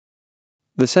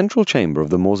The central chamber of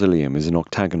the mausoleum is an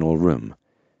octagonal room.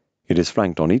 It is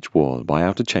flanked on each wall by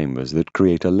outer chambers that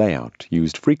create a layout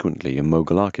used frequently in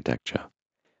Mughal architecture.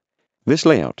 This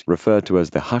layout, referred to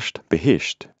as the Hasht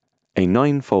Bihisht, a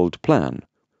nine-fold plan,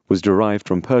 was derived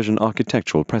from Persian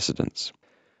architectural precedents.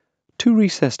 Two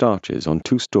recessed arches on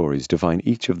 2 stories define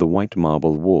each of the white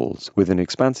marble walls, with an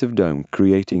expansive dome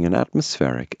creating an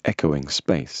atmospheric, echoing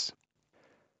space.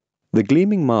 The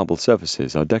gleaming marble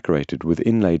surfaces are decorated with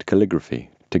inlaid calligraphy,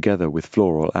 together with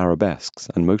floral arabesques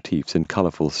and motifs in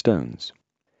colourful stones.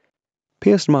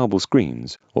 Pierced marble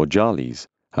screens, or jalis,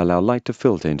 allow light to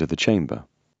filter into the chamber.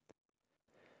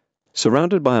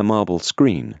 Surrounded by a marble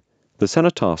screen, the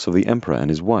cenotaphs of the emperor and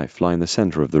his wife line the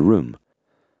centre of the room.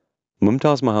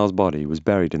 Mumtaz Mahal's body was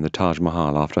buried in the Taj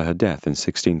Mahal after her death in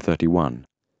 1631.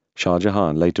 Shah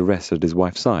Jahan later rested at his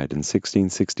wife's side in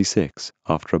 1666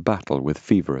 after a battle with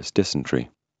feverous dysentery.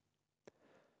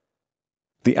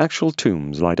 The actual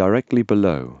tombs lie directly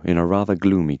below in a rather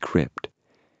gloomy crypt.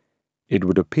 It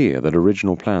would appear that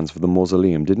original plans for the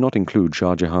mausoleum did not include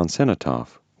Shah Jahan's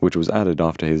cenotaph, which was added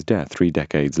after his death 3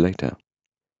 decades later.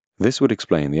 This would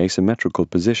explain the asymmetrical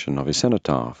position of his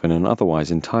cenotaph in an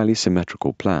otherwise entirely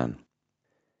symmetrical plan.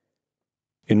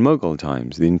 In Mughal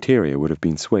times, the interior would have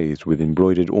been swathed with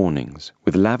embroidered awnings,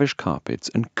 with lavish carpets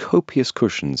and copious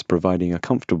cushions providing a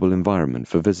comfortable environment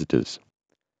for visitors.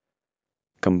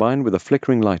 Combined with the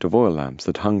flickering light of oil lamps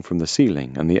that hung from the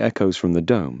ceiling and the echoes from the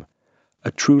dome,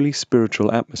 a truly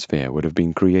spiritual atmosphere would have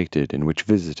been created in which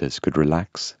visitors could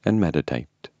relax and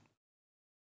meditate.